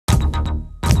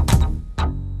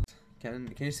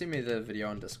Can you send me the video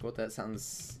on Discord? That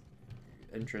sounds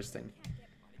interesting.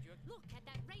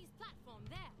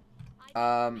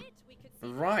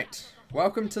 Right.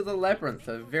 Welcome to the Labyrinth,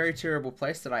 a very terrible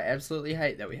place that I absolutely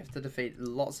hate, that we have to defeat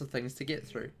lots of things to get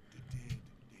through.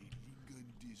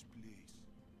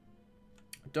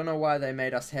 Don't know why they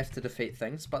made us have to defeat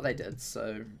things, but they did,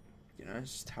 so, you know,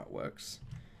 it's just how it works.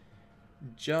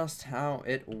 Just how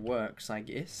it works, I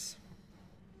guess.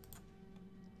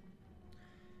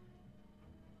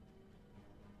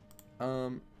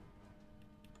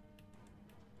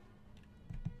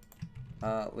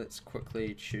 Let's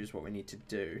quickly choose what we need to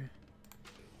do.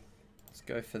 Let's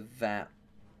go for that.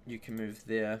 You can move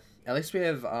there. At least we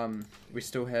have, we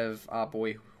still have our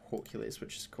boy Hercules,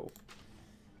 which is cool.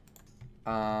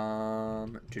 How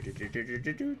much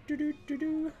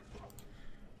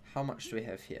do we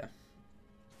have here?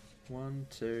 1,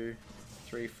 2,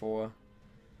 3, 4.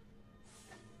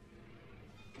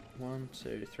 1,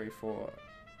 2, 3, 4.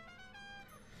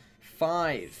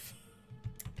 5.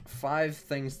 5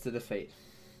 things to defeat.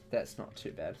 That's not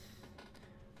too bad.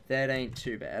 That ain't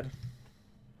too bad.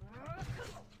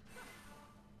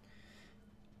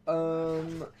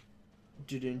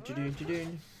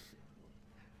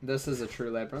 This is a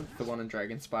true labyrinth. The one in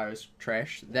Dragonspire is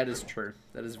trash. That is true.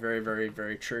 That is very, very,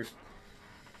 very true.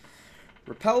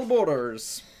 Repel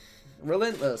borders.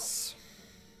 Relentless.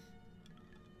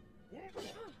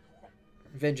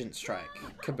 Vengeance strike.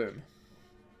 Kaboom.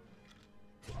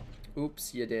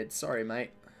 Oops, you're dead. Sorry,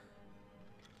 mate.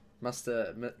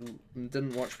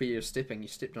 Didn't watch where you were stepping. You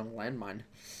stepped on a landmine.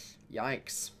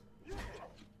 Yikes.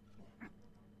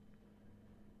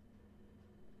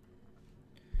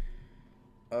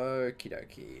 Okie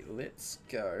dokie. Let's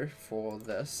go for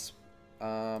this.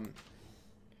 You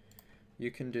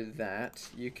can do that.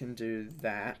 You can do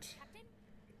that.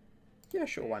 Yeah,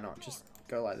 sure, why not? Just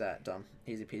go like that. Done.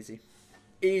 Easy peasy.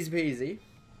 Easy peasy.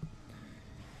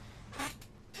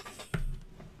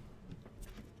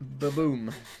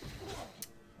 Ba-boom.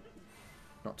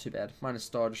 Not too bad. Minus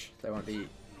dodge. They won't be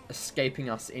escaping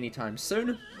us anytime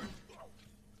soon.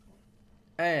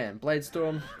 And Blade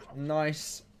Storm.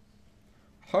 Nice.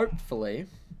 Hopefully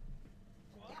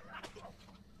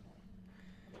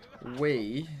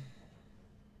we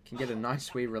can get a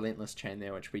nice wee Relentless chain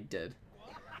there, which we did.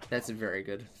 That's very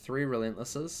good. 3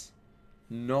 Relentlesses.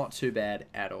 Not too bad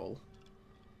at all.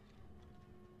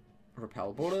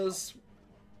 Repel borders.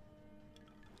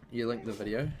 You link the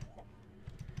video.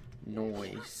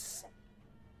 Noise.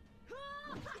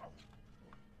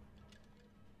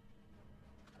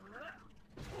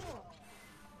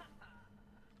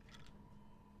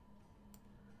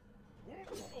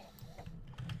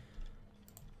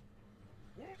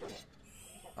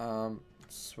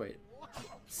 Sweet.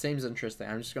 Seems interesting.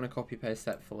 I'm just gonna copy paste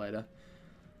that for later.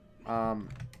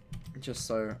 Just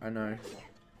so I know.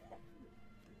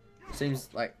 Seems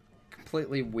like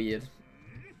completely weird.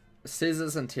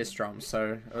 Scissors and test drums,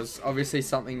 so it was obviously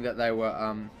something that they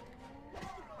were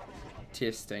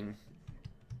testing.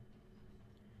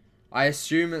 I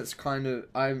assume it's kind of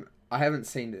I haven't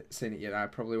seen it yet. I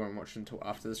probably won't watch it until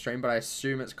after the stream, but I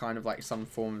assume it's kind of like some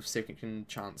form of second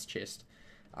chance chest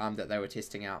that they were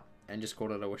testing out and just called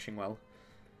it a wishing well,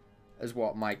 is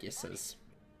what my guess is.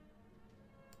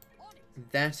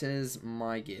 That is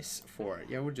my guess for it.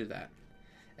 Yeah, we'll do that.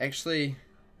 Actually,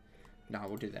 no,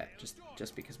 we'll do that. Just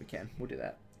because we can. We'll do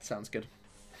that. Sounds good.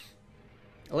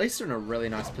 At least they're in a really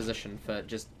nice position for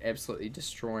just absolutely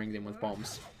destroying them with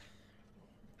bombs.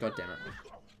 God damn it.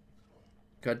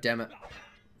 God damn it.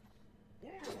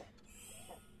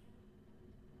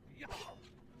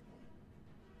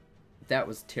 That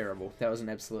was terrible. That was an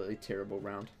absolutely terrible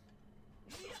round.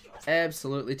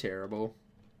 Absolutely terrible.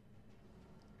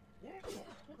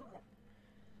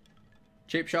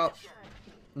 Cheap shot.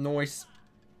 Noise.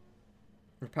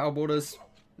 Repel borders.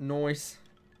 Noise.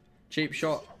 Cheap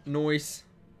shot. Noise.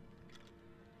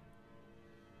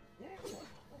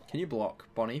 Can you block,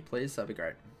 Bonnie, please? That'd be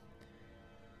great.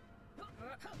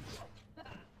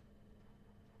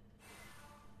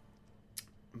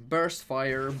 Burst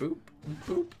fire. Boop.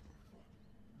 Boop.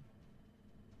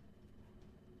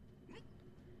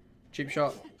 Cheap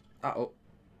shot. Uh-oh.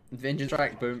 Vengeance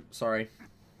strike. Boom. Sorry.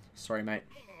 Sorry, mate.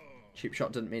 Cheap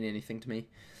shot didn't mean anything to me.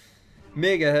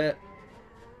 Mega hit.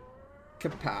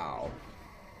 Kapow.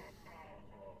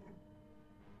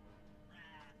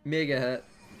 Mega hit.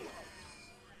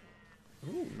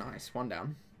 Ooh, nice. 1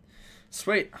 down.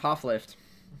 Sweet. Half left.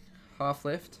 Half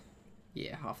left?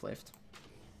 Yeah, half left.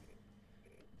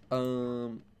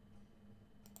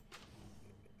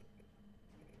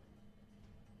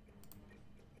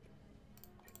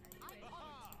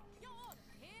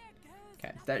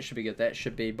 Okay, that should be good. That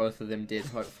should be both of them dead,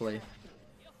 hopefully.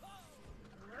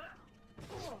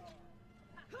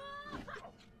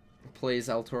 Please,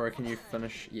 El Toro, can you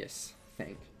finish? Yes.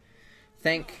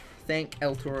 Thank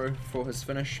El Toro for his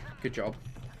finish. Good job.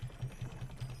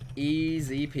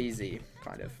 Easy peasy,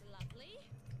 kind of.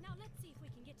 Now let's see if we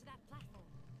can get to that platform.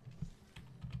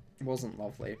 Wasn't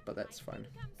lovely, but that's fine.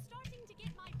 I'm starting to get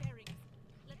my bearings.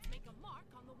 Let's make a mark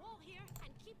on the wall here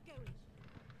and keep going.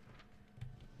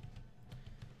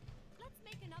 Let's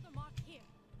make another mark here.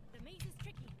 The maze is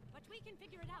tricky, but we can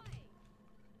figure it out.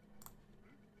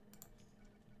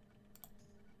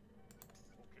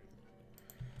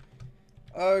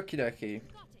 Okie dokie.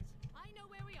 Got it. I know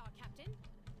where we are, Captain.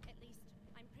 At least,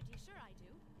 I'm pretty sure I do.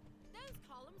 Those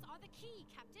columns are the key,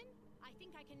 Captain. I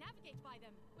think I can navigate by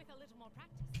them with a little more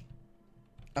practice.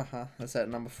 Uh-huh. Is that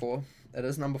number 4? It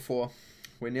is number 4.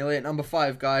 We're nearly at number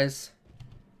 5, guys.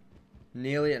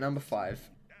 Nearly at number 5. At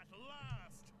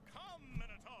last, come,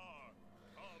 Minotaur.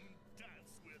 Come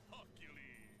dance with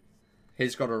Hercules.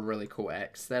 He's got a really cool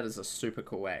axe. That is a super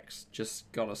cool axe. Just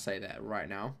gotta say that right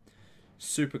now.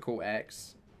 Super cool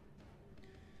axe.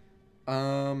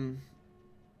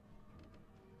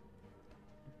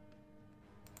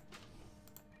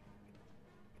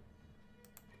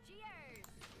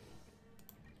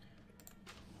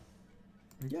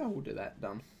 Yeah, we'll do that.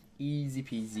 Done. Easy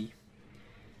peasy.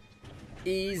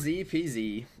 Easy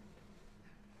peasy.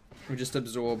 We'll just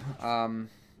absorb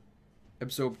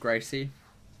Gracie.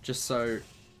 Just so,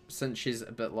 since she's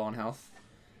a bit low on health,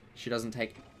 she doesn't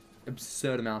take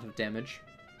absurd amount of damage.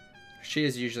 She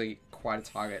is usually quite a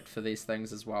target for these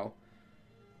things as well.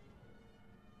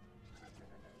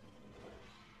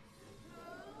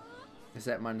 Is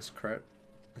that minus crit?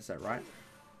 Is that right?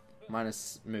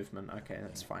 Minus movement. Okay,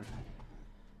 that's fine.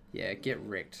 Yeah, get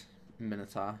wrecked,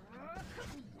 Minotaur.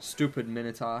 Stupid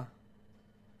Minotaur.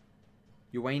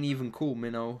 You ain't even cool,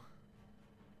 Minnow.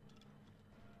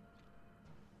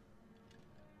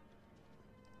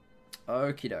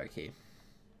 Okie dokie.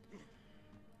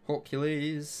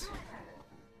 Hercules.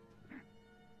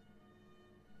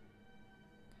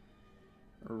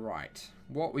 Right.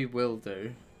 What we will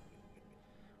do...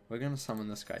 We're going to summon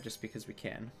this guy just because we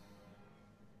can.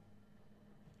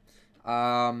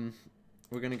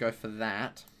 We're going to go for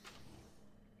that.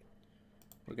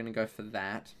 We're going to go for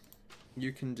that.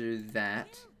 You can do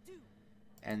that.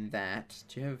 And that.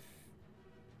 Do you have...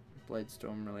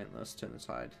 Bladestorm, Relentless, Turn the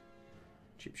Tide?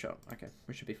 Cheap shot. Okay,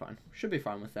 we should be fine. Should be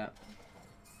fine with that.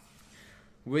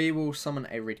 We will summon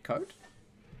a red coat.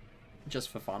 Just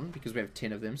for fun, because we have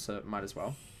 10 of them, so it might as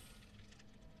well.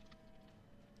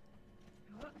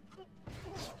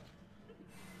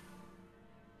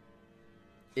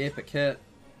 Epic hit.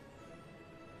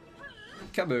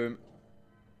 Kaboom.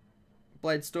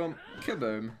 Bladestorm.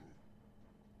 Kaboom.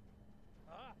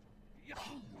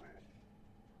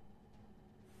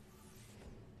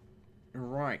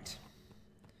 Right.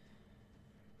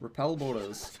 Repel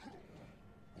borders.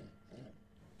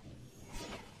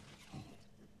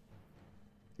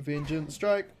 Vengeance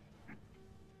strike.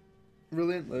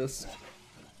 Relentless.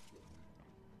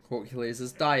 Hercules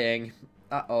is dying.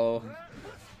 Uh-oh.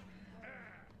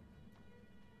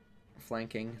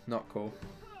 Flanking. Not cool.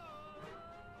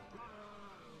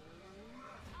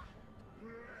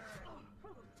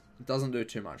 Doesn't do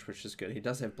too much, which is good. He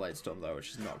does have Bladestorm though, which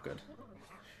is not good.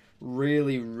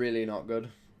 Really, really not good.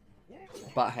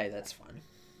 But hey, that's fine.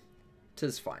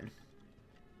 'Tis fine.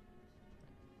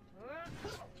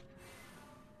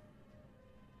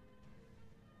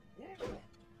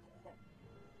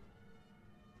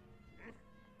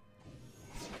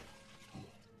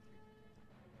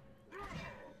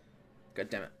 God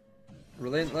damn it.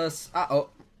 Relentless. Uh-oh.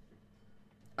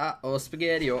 Uh-oh,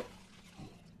 Spaghetti-O.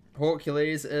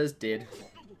 Hercules is dead.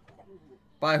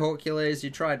 Bye, Hercules. You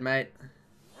tried, mate.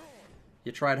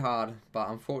 You tried hard, but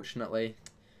unfortunately,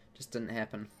 just didn't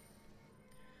happen.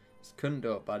 Just couldn't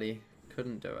do it, buddy.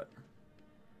 Couldn't do it.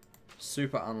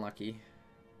 Super unlucky.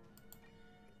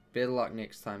 Better luck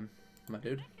next time, my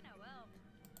dude.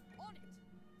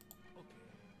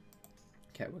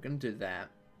 Okay, we're gonna do that.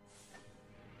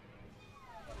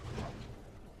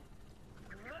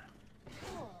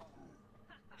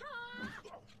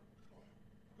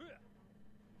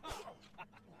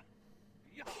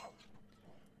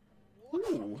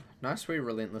 Ooh, nice wee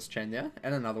relentless chain there.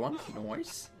 And another one.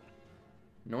 Nice.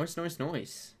 Nice, nice,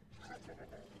 nice.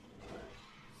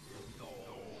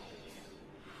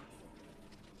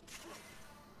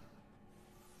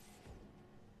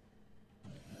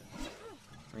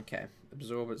 Okay,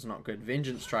 absorb it's not good.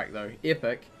 Vengeance strike though,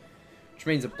 epic. Which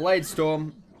means a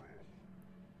Bladestorm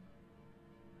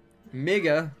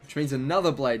Mega, which means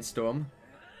another Blade Storm.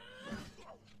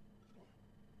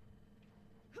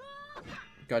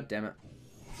 God damn it.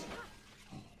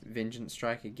 Vengeance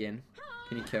Strike again.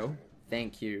 Can you kill?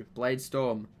 Thank you. Blade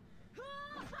Storm.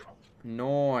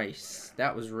 Nice.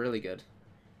 That was really good.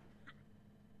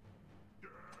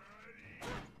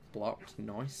 Blocked.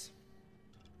 Nice.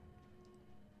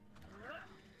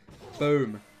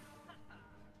 Boom.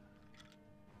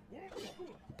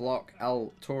 Block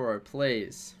El Toro,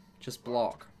 please. Just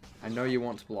block. I know you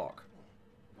want to block.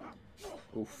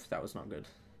 Oof, that was not good.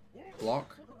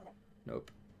 Block?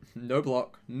 Nope. No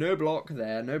block. No block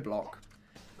there. No block.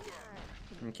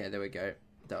 Okay, there we go.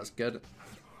 That was good.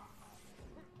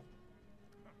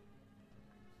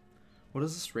 What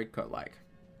is this red coat like?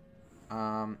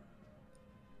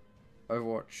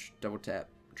 Overwatch, double tap,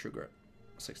 trigger it.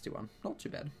 61. Not too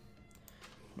bad.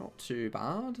 Not too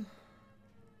bad.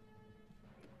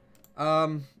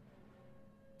 I'm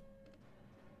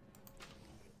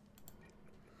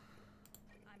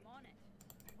on it.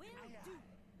 Will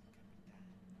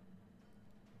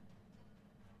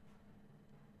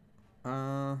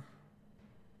do.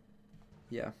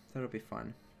 Yeah, that'll be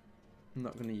fine. I'm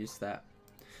not gonna use that.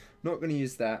 Not gonna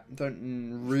use that.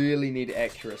 Don't really need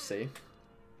accuracy.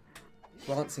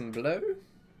 Glancing blow.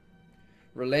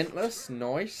 Relentless,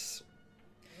 nice.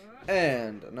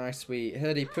 And a nice wee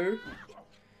hurdy poo.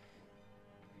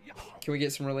 Can we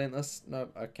get some relentless? No,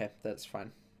 okay, that's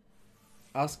fine.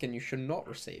 Ask and you should not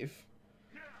receive.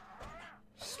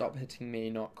 Stop hitting me,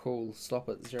 not cool. Stop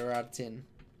it, 0 out of 10.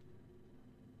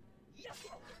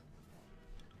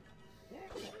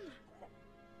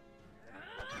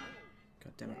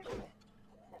 God damn it.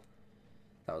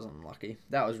 That was unlucky.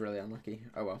 That was really unlucky.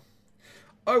 Oh well.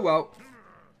 Oh well.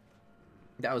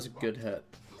 That was a good hit.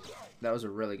 That was a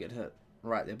really good hit.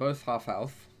 Right, they're both half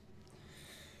health.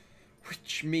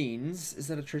 Which means, is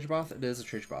that a treasure bath? It is a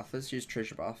treasure bath. Let's use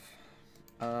treasure bath.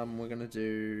 We're gonna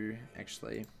do,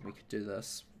 actually, we could do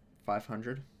this.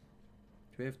 500. Do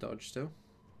we have dodge still?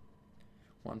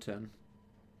 1 turn.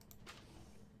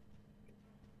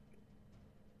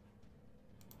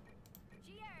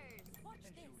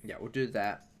 Yeah, we'll do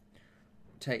that.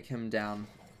 Take him down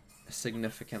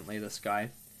significantly, this guy.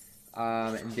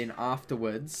 And then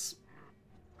afterwards...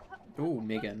 Ooh,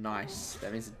 mega, nice.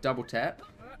 That means a double tap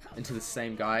into the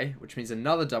same guy, which means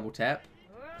another double tap.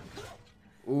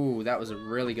 Ooh, that was a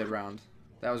really good round.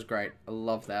 That was great. I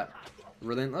love that.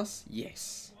 Relentless?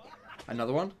 Yes.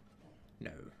 Another one?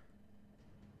 No.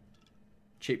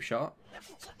 Cheap shot.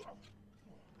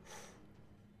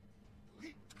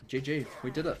 GG,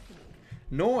 we did it.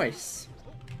 Nice!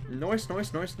 Nice,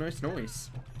 nice, nice, nice, nice.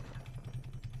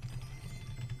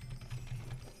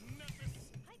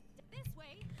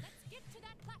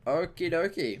 Okie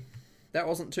dokie. That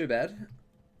wasn't too bad.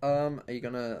 Are you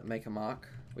gonna make a mark?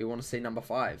 We want to see number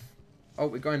 5. Oh,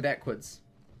 we're going backwards.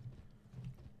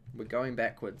 We're going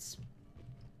backwards.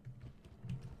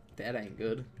 That ain't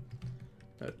good.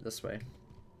 No, this way.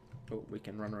 Oh, we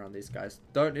can run around these guys.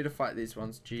 Don't need to fight these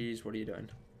ones. Jeez, what are you doing?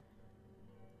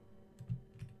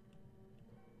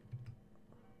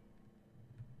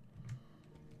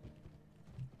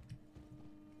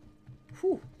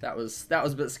 Whew, that was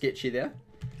a bit sketchy there.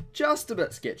 Just a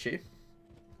bit sketchy.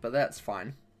 But that's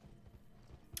fine.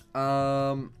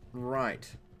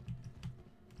 Right.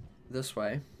 This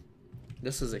way.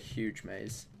 This is a huge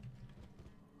maze.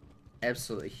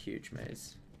 Absolutely huge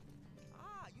maze.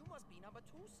 Ah, you must be number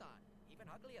 2, son. Even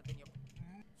uglier than your...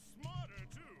 Smarter,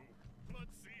 too.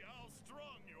 Let's see how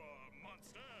strong you are,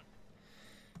 monster.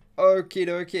 Okie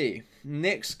dokie.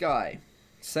 Next guy.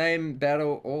 Same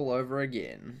battle all over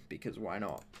again. Because why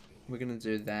not? We're gonna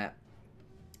do that.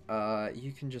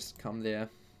 You can just come there.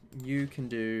 You can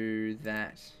do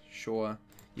that. Sure.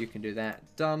 You can do that.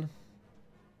 Done.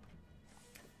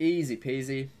 Easy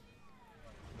peasy.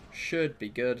 Should be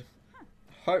good.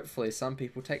 Hopefully some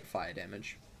people take fire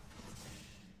damage.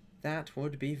 That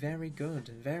would be very good.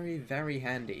 Very, very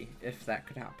handy if that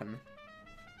could happen.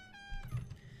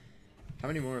 How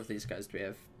many more of these guys do we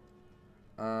have?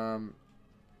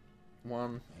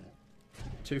 1,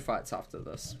 2 fights after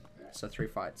this. So 3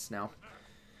 fights now.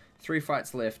 3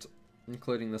 fights left,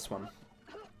 including this one,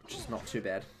 which is not too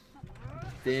bad.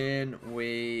 Then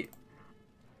we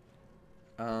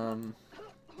have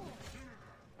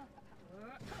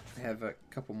a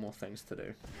couple more things to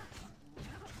do.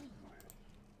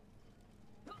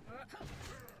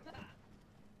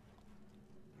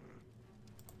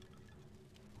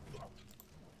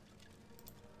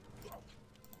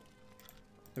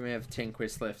 Then we have 10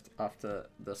 quests left after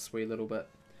this wee little bit,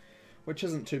 which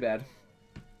isn't too bad.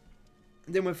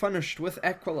 Then we're finished with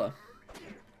Aquila.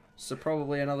 So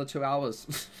probably another 2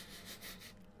 hours.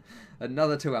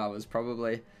 Another 2 hours,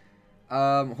 probably.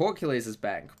 Hercules is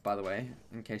back, by the way,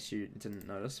 in case you didn't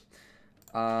notice.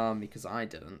 Because I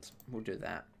didn't. We'll do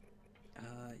that.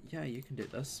 Yeah, you can do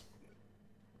this.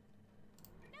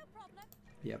 No problem.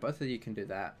 Yeah, both of you can do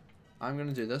that. I'm going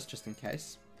to do this just in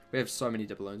case. We have so many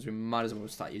doubloons, we might as well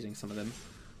start using some of them.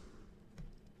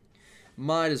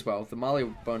 Might as well. The Marley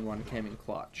Bone one came in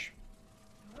clutch.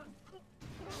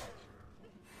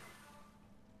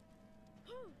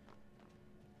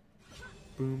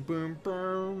 Boom, boom,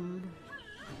 boom.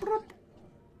 Broop.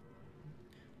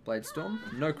 Blade Storm.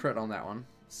 No crit on that one.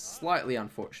 Slightly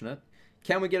unfortunate.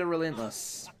 Can we get a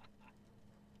Relentless?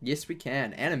 Yes, we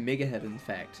can. And a Mega Hit, in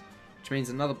fact. Which means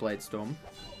another Blade Storm.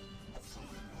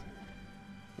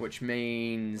 Which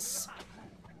means...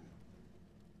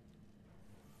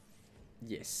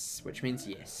 yes. Which means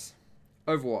yes.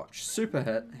 Overwatch. Super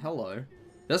hit. Hello.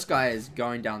 This guy is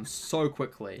going down so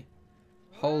quickly.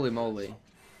 Holy moly.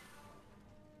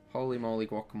 Holy moly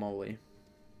guacamole.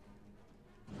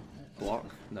 Block?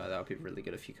 No, that would be really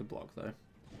good if you could block, though.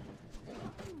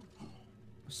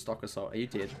 Stock Assault. Are you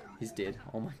dead? He's dead.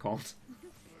 Oh my god.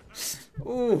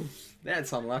 Ooh,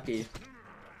 that's unlucky.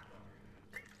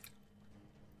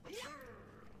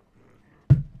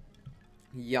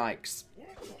 Yikes.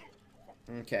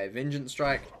 Okay, Vengeance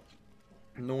Strike.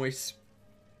 Noise.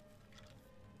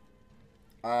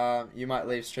 You might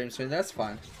leave stream soon. That's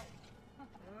fine.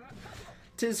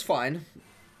 'Tis fine.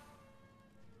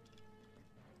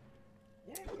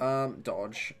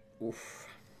 Dodge. Oof.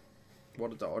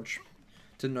 What a dodge.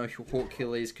 Didn't know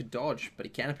Hercules could dodge, but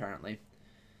he can apparently.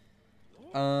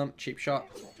 Cheap shot.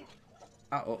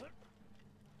 Uh-oh.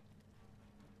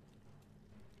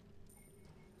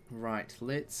 Right,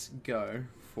 let's go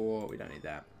for... we don't need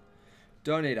that.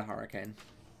 Don't need a hurricane.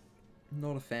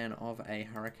 Not a fan of a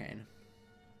hurricane.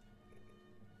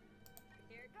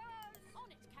 Here it goes. On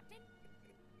it, Captain.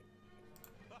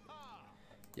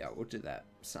 Yeah, we'll do that.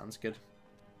 Sounds good.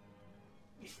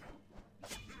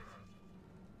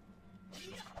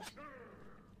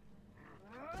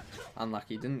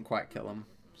 Unlucky, didn't quite kill him.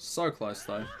 So close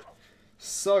though.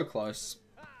 So close.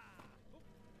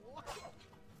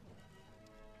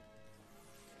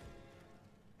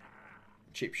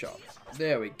 Cheap shot.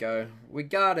 There we go. We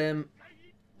got him.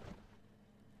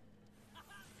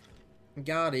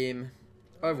 Got him.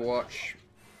 Overwatch.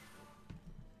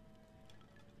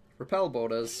 Repel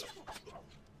borders.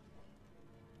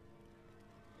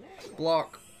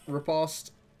 Block.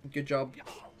 Riposte. Good job.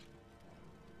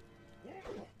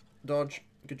 Dodge.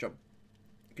 Good job.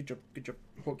 Good job. Good job.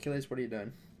 Hercules, what are you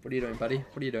doing? What are you doing, buddy?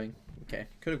 What are you doing? Okay.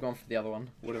 Could have gone for the other one.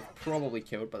 Would have probably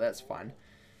killed, but that's fine.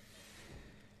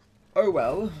 Oh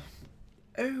well.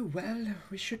 Oh well.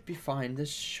 We should be fine.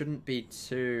 This shouldn't be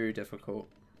too difficult.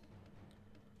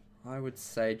 I would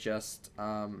say just,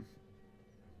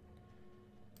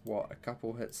 what, a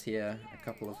couple hits here, a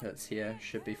couple of hits here,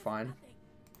 should be fine.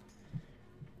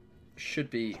 Should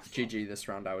be GG this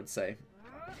round, I would say.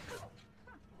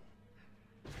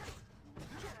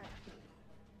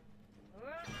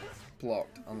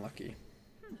 Blocked, unlucky.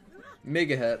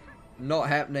 Mega hit, not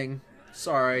happening.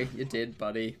 Sorry, you did,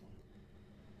 buddy.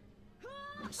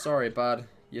 Sorry, bud,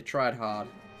 you tried hard.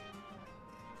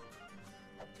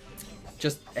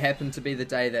 Just happened to be the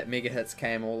day that mega hits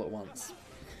came all at once.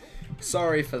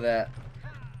 Sorry for that.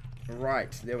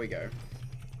 Right, there we go.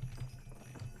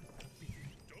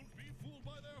 Don't be fooled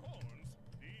by their horns.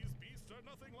 These beasts are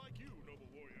nothing like you, noble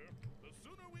warrior. The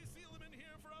sooner we seal them in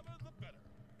here forever, the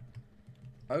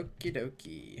better. Okie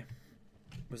dokie.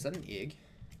 Was that an egg?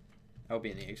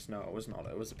 Albion eggs? No, it was not.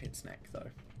 It was a pet snack,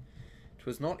 though. It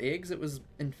was not eggs, it was,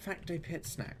 in fact, a pet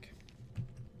snack.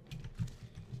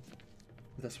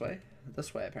 This way?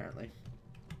 This way, apparently.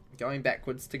 Going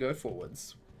backwards to go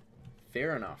forwards.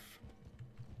 Fair enough.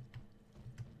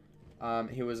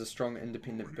 He was a strong,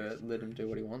 independent bird. Let him do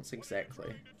what he wants.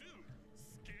 Exactly.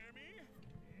 Scare me?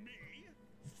 Me?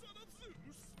 Son of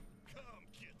Zeus? Come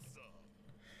get some.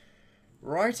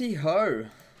 Righty-ho.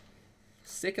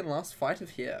 Second last fight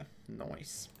of here.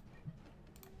 Nice.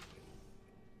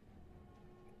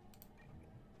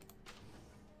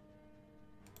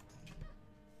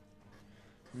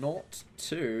 Not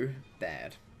too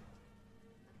bad.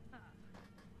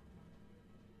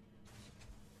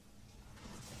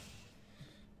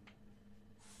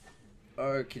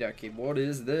 Okie dokie, what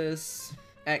is this?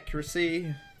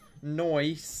 Accuracy.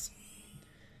 Nice.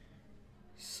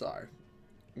 So,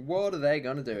 what are they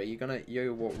gonna do? Are you gonna,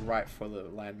 you walk right for the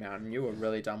land mountain? You were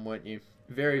really dumb, weren't you?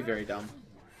 Very, very dumb.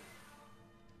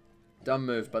 Dumb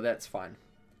move, but that's fine.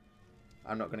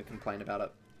 I'm not gonna complain about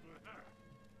it.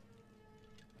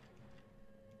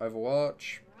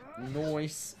 Overwatch.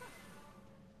 Nice.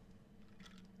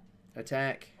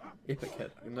 Attack. Epic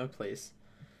hit. No, please.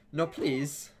 No,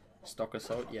 please. Stock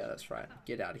assault. Yeah, that's right.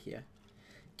 Get out of here.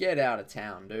 Get out of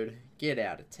town, dude. Get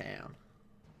out of town.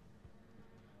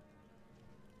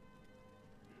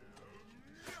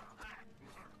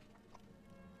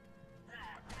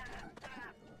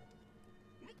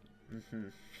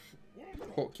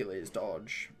 Hercules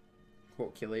dodge.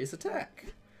 Hercules attack.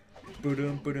 Boom,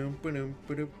 boom, boom, boom,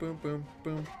 boom, boom,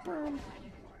 boom, boom.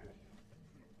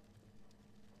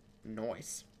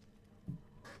 Nice.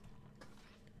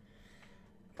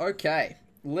 Okay,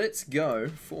 let's go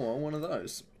for one of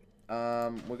those.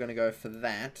 We're gonna go for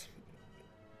that.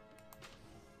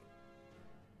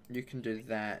 You can do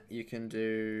that. You can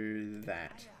do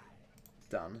that.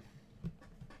 Done.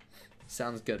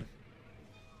 Sounds good.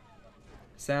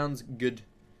 Sounds good.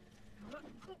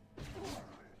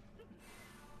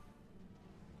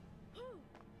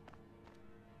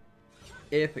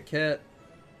 Epic hit.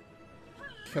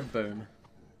 Kaboom.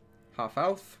 Half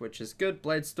health, which is good.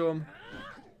 Blade Storm.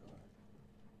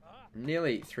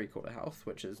 Nearly 3/4 health,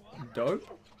 which is dope.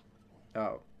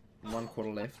 Oh,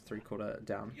 1/4 left, 3/4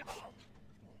 down.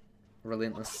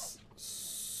 Relentless.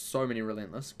 So many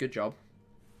relentless. Good job.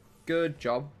 Good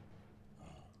job.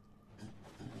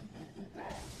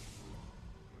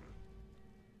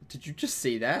 Did you just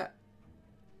see that?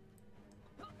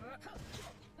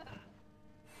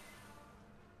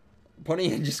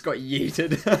 Bonnie just got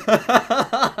yeeted.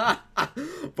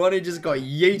 Bonnie just got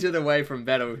yeeted away from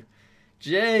battle.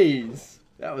 Jeez.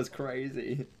 That was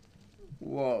crazy.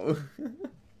 Whoa.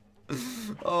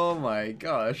 Oh my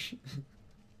gosh.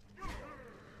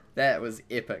 That was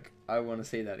epic. I want to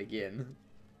see that again.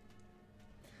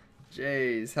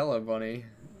 Jeez. Hello, Bonnie.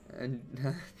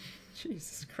 And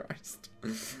Jesus Christ.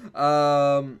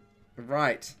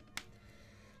 Right.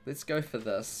 Let's go for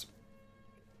this.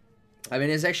 I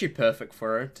mean, it's actually perfect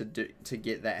for her to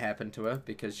get that happen to her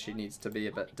because she needs to be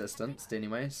a bit distanced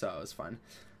anyway, so it was fine.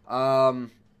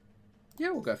 Yeah,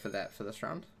 we'll go for that for this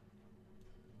round.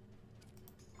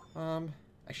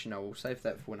 Actually no, we'll save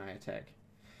that for when I attack.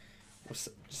 We'll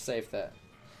save that.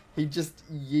 He just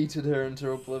yeeted her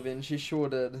into oblivion. She sure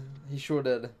did. He sure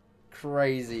did.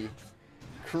 Crazy.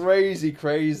 Crazy,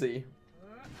 crazy.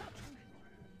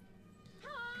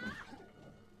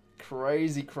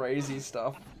 Crazy, crazy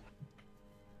stuff.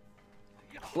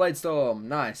 Blade Storm,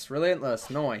 nice. Relentless,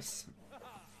 nice.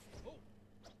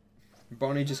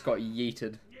 Bonnie just got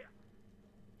yeeted.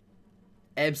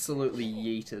 Absolutely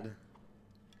yeeted.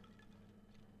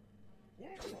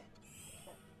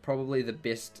 Probably the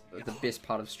best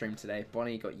part of stream today.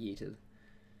 Bonnie got yeeted.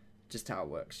 Just how it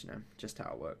works, you know. Just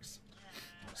how it works.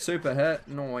 Super hit,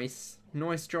 nice.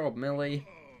 Nice job, Millie.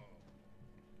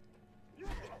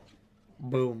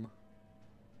 Boom.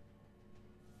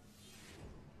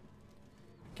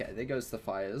 Okay, there goes the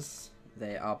fires.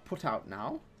 They are put out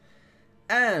now.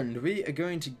 And we are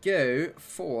going to go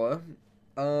for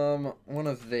one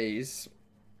of these.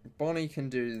 Bonnie can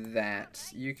do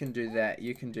that. You can do that.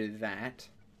 You can do that.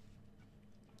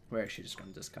 We're actually just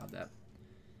going to discard that.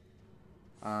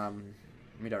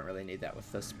 We don't really need that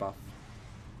with this buff.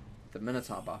 The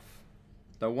Minotaur buff.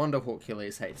 No wonder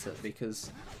Hercules hates it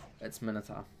because it's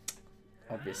Minotaur.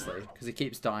 Obviously. Because he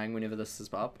keeps dying whenever this is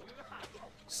up.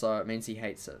 So it means he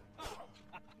hates it.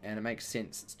 And it makes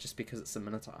sense. It's just because it's a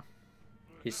Minotaur.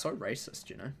 He's so racist,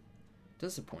 you know.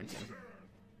 Disappointing.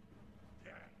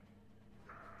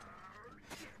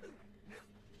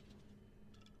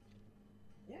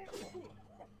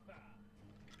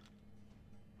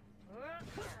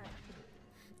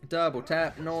 Double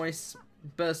tap, nice.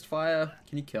 Burst fire.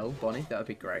 Can you kill Bonnie? That would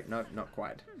be great. No, not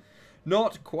quite.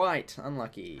 Not quite.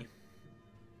 Unlucky.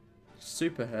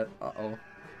 Super hit. Uh-oh.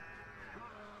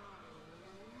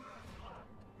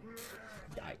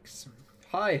 Yikes.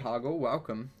 Hi, Hoggle.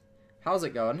 Welcome. How's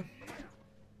it going?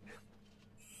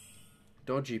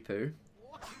 Dodgy poo.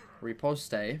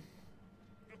 Riposte.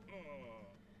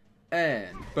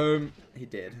 And boom. He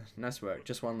did. Nice work.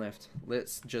 Just one left.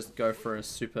 Let's just go for a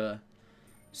super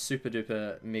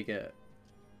duper mega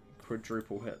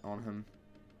quadruple hit on him.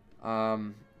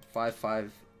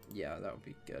 5/5. Yeah, that would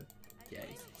be good. Yeah,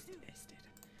 he's dead.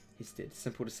 He's dead.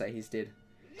 Simple to say he's dead.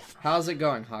 How's it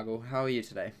going, Hoggle? How are you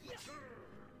today?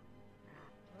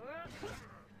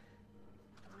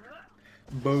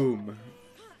 Boom.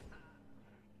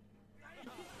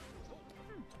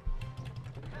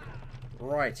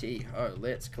 Righty. Oh,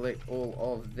 let's collect all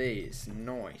of these.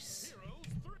 Nice.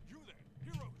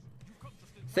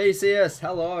 Theseus,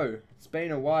 hello. It's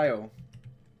been a while.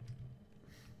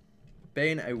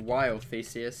 Been a while,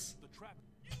 Theseus.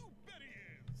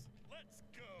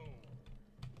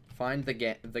 Find the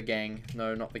gang.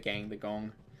 No, not the gang, the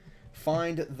gong.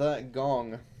 Find the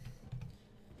gong.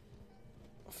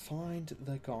 Find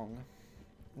the gong.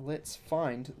 Let's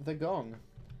find the gong.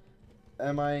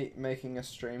 Am I making a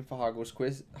stream for Hagel's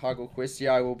Quest? Hagel Quest?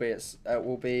 Yeah, I will be. It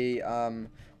will be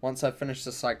once I finish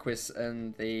the side quest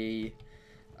in the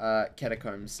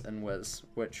Catacombs in Wiz,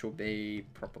 which will be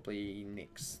probably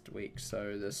next week.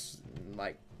 So this,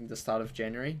 like, the start of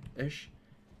January-ish.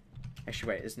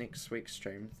 Actually, wait, is next week's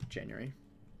stream January?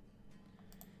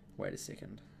 Wait a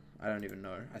second. I don't even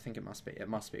know. I think it must be. It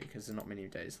must be, because there's not many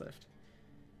days left.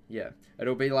 Yeah.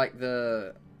 It'll be like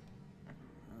the...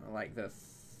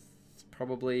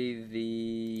 probably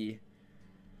the...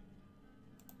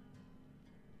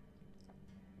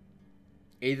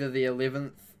 either the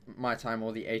 11th my time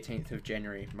or the 18th of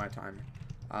January my time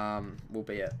will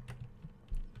be it.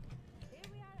 Here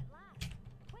we are at last.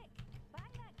 Quick, bang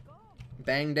that gong.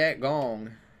 Bang that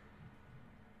gong.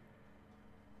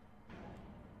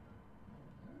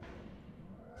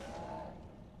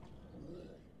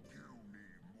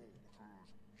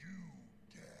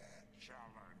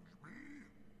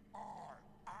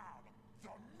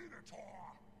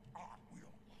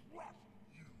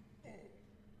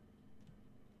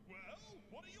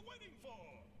 What are you waiting for?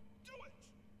 Do it!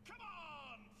 Come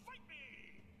on! Fight me!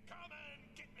 Come and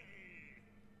get me!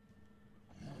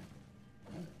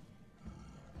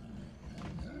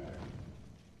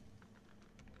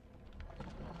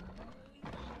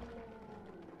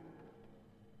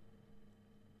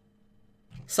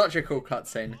 Such a cool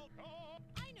cutscene.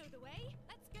 I know the way.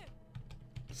 Let's go.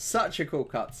 Such a cool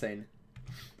cutscene.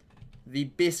 The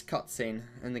best cutscene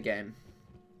in the game.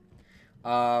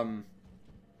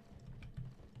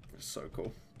 So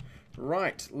cool.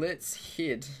 Right, let's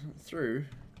head through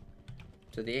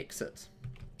to the exit.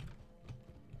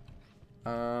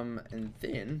 And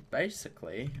then,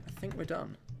 basically, I think we're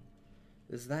done.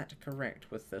 Is that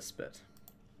correct with this bit?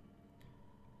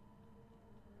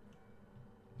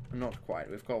 Not quite.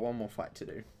 We've got one more fight to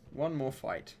do. One more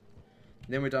fight.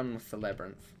 Then we're done with the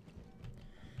Labyrinth.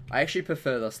 I actually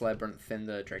prefer this Labyrinth than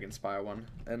the Dragonspire one.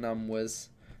 And Wiz.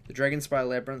 The Dragonspire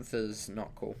Labyrinth is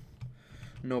not cool.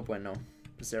 No bueno.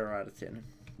 0 out of 10.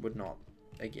 Would not.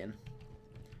 Again.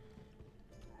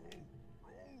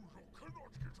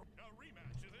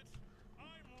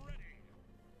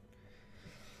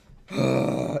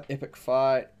 Epic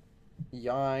fight.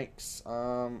 Yikes.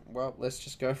 Well, let's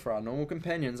just go for our normal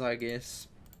companions, I guess.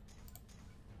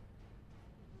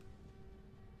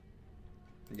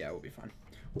 Yeah, we'll be fine.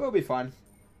 We'll be fine.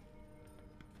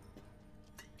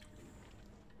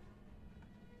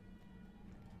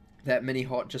 That mini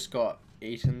hot just got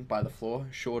eaten by the floor.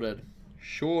 Sure did.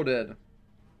 Sure did.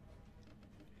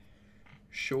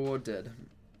 Sure did.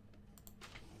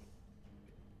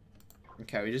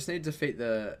 Okay, we just need to defeat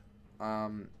the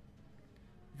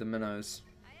minnows,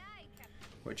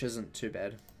 which isn't too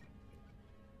bad.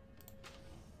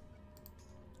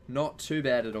 Not too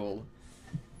bad at all.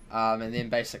 And then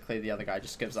basically the other guy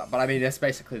just gives up. But I mean, that's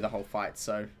basically the whole fight,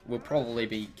 so we'll probably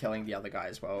be killing the other guy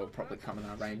as well. It'll probably come in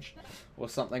our range or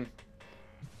something.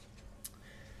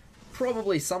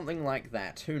 Probably something like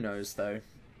that. Who knows, though.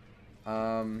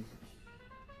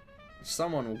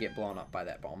 Someone will get blown up by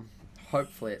that bomb.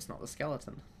 Hopefully it's not the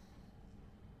skeleton.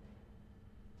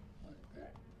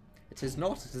 It is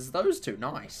not. It is those two.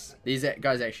 Nice. These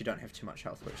guys actually don't have too much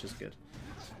health, which is good.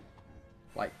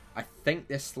 Like, I think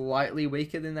they're slightly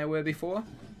weaker than they were before.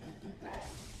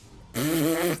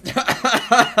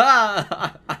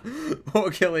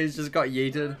 Achilles just got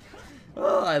yeeted.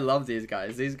 Oh, I love these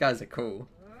guys. These guys are cool.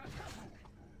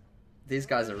 These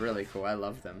guys are really cool. I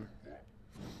love them.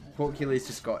 Achilles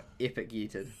just got epic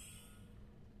yeeted.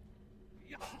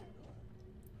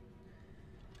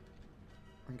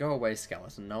 Go away,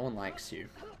 skeleton. No one likes you.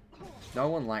 No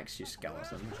one likes you,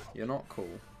 skeleton. You're not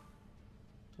cool.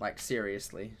 Like,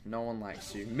 seriously. No one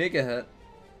likes you. Mega hit.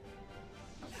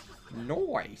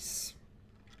 Nice.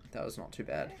 That was not too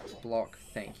bad. Block.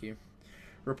 Thank you.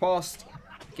 Riposte.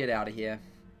 Get out of here.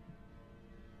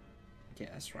 Yeah,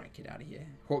 that's right. Get out of here.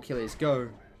 Hercules, go.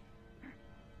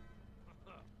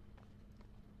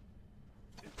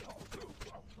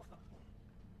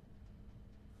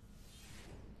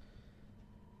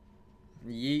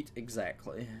 Yeet.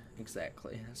 Exactly.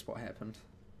 Exactly. That's what happened.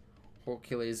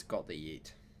 Hercules got the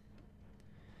yeet.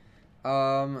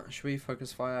 Should we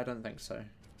focus fire? I don't think so.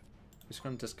 We're just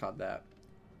going to discard that.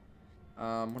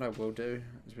 What I will do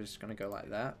is we're just going to go like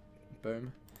that.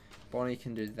 Boom. Bonnie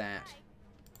can do that.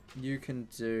 You can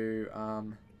do,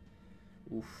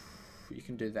 oof, you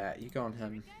can do that. You go on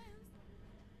him.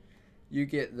 You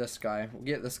get this guy. We'll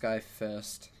get this guy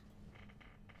first.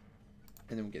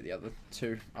 And then we'll get the other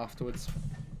 2 afterwards.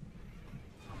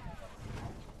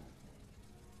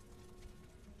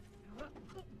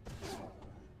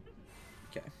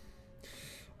 Okay.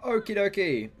 Okie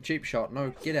dokie. Cheap shot.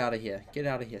 No, get out of here. Get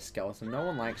out of here, skeleton. No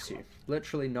one likes you.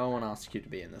 Literally no one asked you to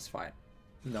be in this fight.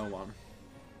 No one.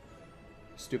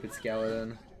 Stupid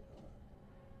skeleton.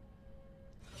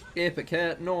 Epic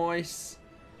hit. Nice.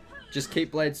 Just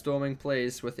keep blade storming,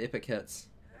 please, with epic hits.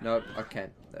 Nope. Okay.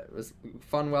 That was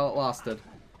fun while it lasted.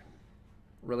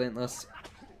 Relentless.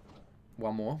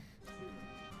 One more.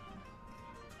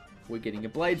 We're getting a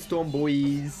blade storm,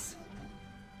 boys.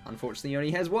 Unfortunately, he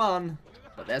only has 1.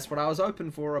 But that's what I was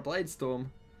hoping for, a blade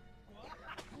storm.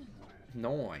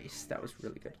 Nice. That was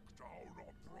really good. Down,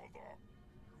 brother.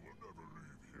 You will never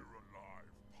leave here alive,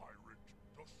 pirate.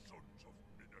 The sons of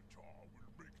Minotaur will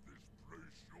make this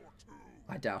place your tomb.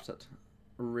 I doubt it.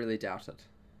 Really doubt it.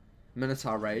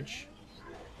 Minotaur rage.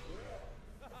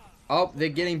 Oh, they're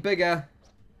getting bigger.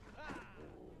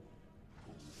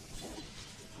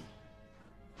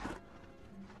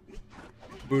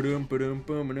 Boom, boom, boom,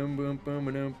 boom, boom, boom,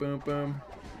 boom, boom, boom.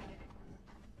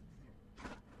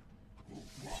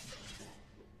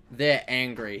 They're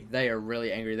angry. They are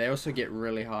really angry. They also get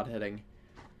really hard hitting.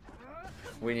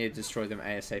 We need to destroy them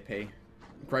ASAP.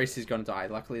 Gracie's gonna die.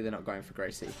 Luckily, they're not going for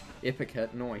Gracie. Epic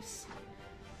hit. Nice.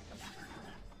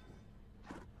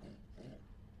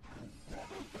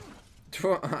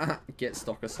 Get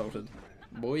stock assaulted.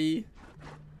 Boy.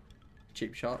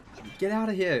 Cheap shot. Get out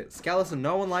of here. Skeleton,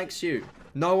 no one likes you.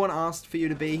 No one asked for you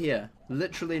to be here.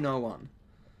 Literally no one.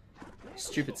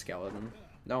 Stupid skeleton.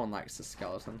 No one likes the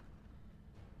skeleton.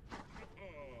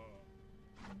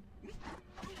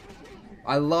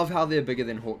 I love how they're bigger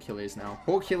than Hawkules now.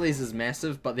 Hawkules is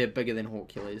massive, but they're bigger than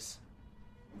Hawkules.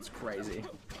 It's crazy.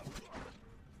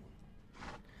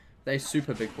 They're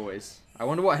super big boys. I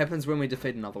wonder what happens when we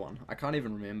defeat another one. I can't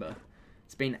even remember.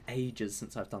 It's been ages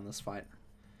since I've done this fight.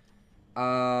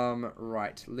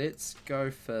 Right. Let's go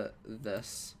for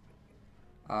this.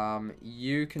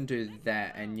 You can do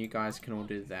that, and you guys can all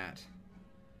do that.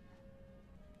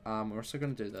 We're also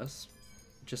going to do this.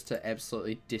 Just to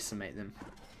absolutely decimate them.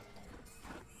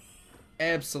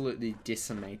 Absolutely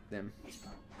decimate them.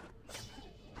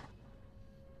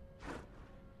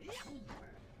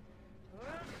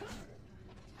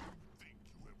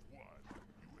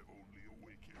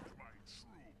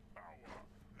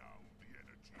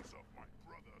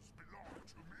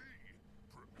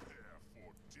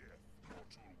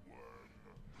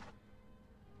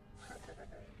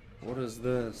 What is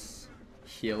this?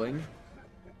 Healing?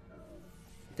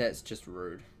 That's just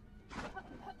rude.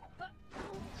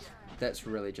 That's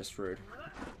really just rude.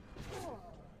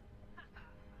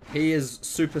 He is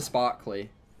super sparkly.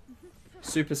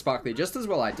 Super sparkly. Just as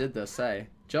well I did this, eh?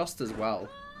 Just as well.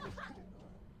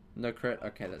 No crit?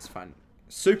 Okay, that's fine.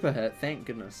 Super hit, thank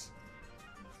goodness.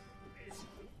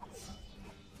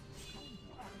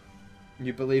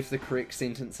 You believe the correct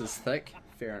sentence is thick?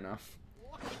 Fair enough.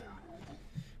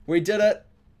 We did it!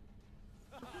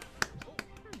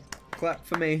 Clap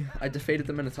for me. I defeated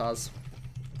the Minotaurs.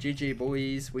 GG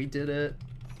boys, we did it.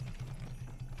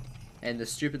 And the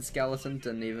stupid skeleton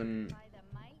didn't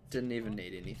even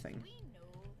need anything.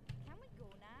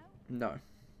 No.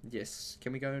 Yes.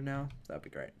 Can we go now? That'd be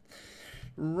great.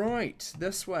 Right,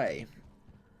 this way.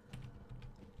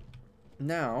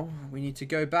 Now, we need to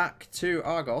go back to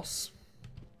Argos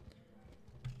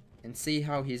and see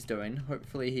how he's doing.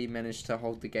 Hopefully he managed to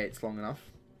hold the gates long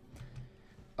enough.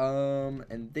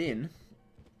 And then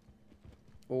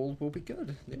all will be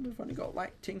good. Then we've only got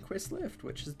like 10 quests left,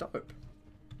 which is dope.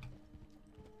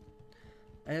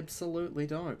 Absolutely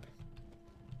dope.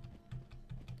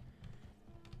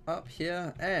 Up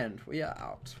here, and we are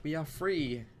out. We are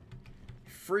free.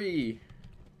 Free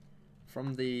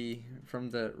from the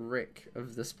wreck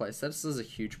of this place. This is a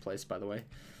huge place, by the way.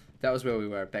 That was where we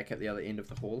were, back at the other end of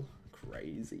the hall.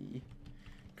 Crazy.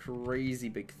 Crazy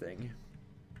big thing.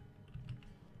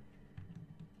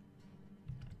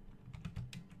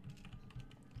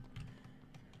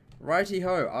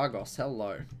 Righty-ho, Argos,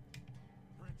 hello.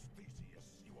 Prince Theseus,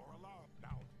 you are allowed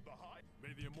now.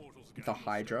 May the immortals The guide us,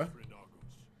 Hydra. friend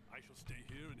Argos. I shall stay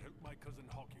here and help my cousin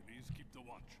Hawkules keep the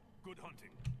watch. Good hunting.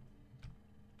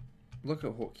 Look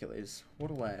at Hawkules. What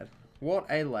a lad. What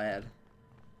a lad.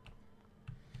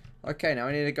 Okay, now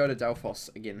I need to go to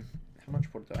Delphos again. How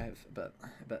much water do I have? A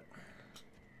bit.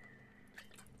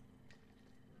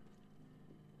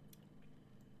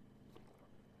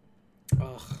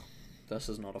 Ugh. This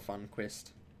is not a fun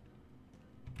quest.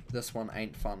 This one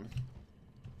ain't fun.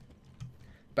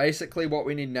 Basically, what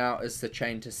we need now is the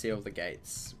chain to seal the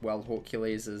gates, while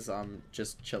Hawkules is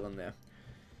just chilling there.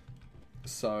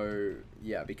 So,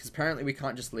 yeah, because apparently we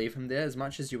can't just leave him there as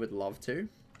much as you would love to.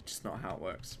 Just not how it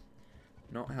works.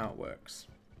 Not how it works.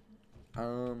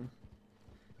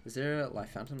 Is there a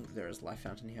life fountain? There is a life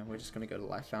fountain here. We're just going to go to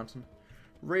life fountain.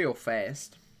 Real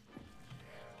fast.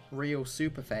 Real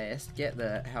super fast. Get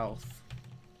the health.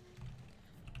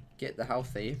 Get the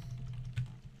healthy.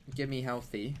 Give me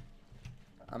healthy.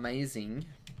 Amazing.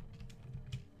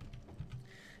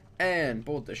 And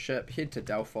board the ship. Head to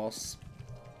Delphos.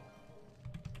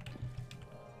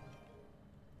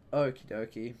 Okie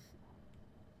dokie.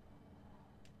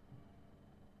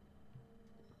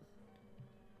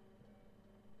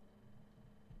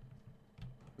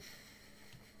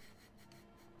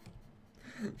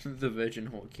 The Virgin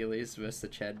Hercules versus the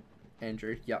Chad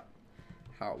Andrew. Yup.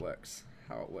 How it works.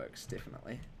 How it works,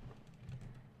 definitely.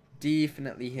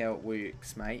 Definitely how it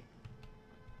works, mate.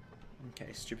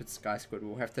 Okay, stupid Sky Squid.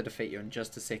 We'll have to defeat you in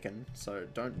just a second, so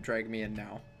don't drag me in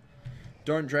now.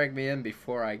 Don't drag me in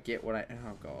before I get what I...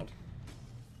 Oh, God.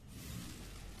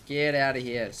 Get out of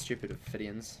here, stupid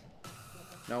Ophidians.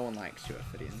 No one likes you,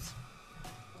 Ophidians.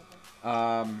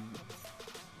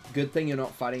 Good thing you're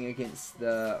not fighting against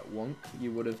the Wonk.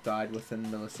 You would have died within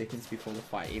milliseconds before the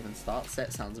fight even starts.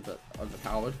 That sounds a bit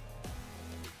overpowered.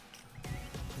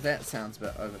 That sounds a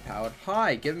bit overpowered.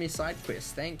 Hi, give me side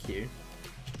quests. Thank you.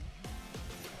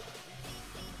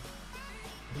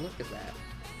 Look at that.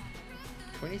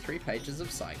 23 pages of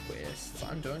side quests.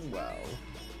 I'm doing well.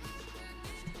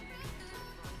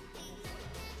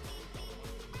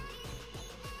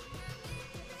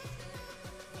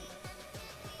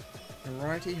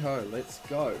 Righty ho, let's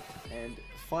go and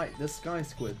fight the Sky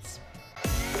Squids.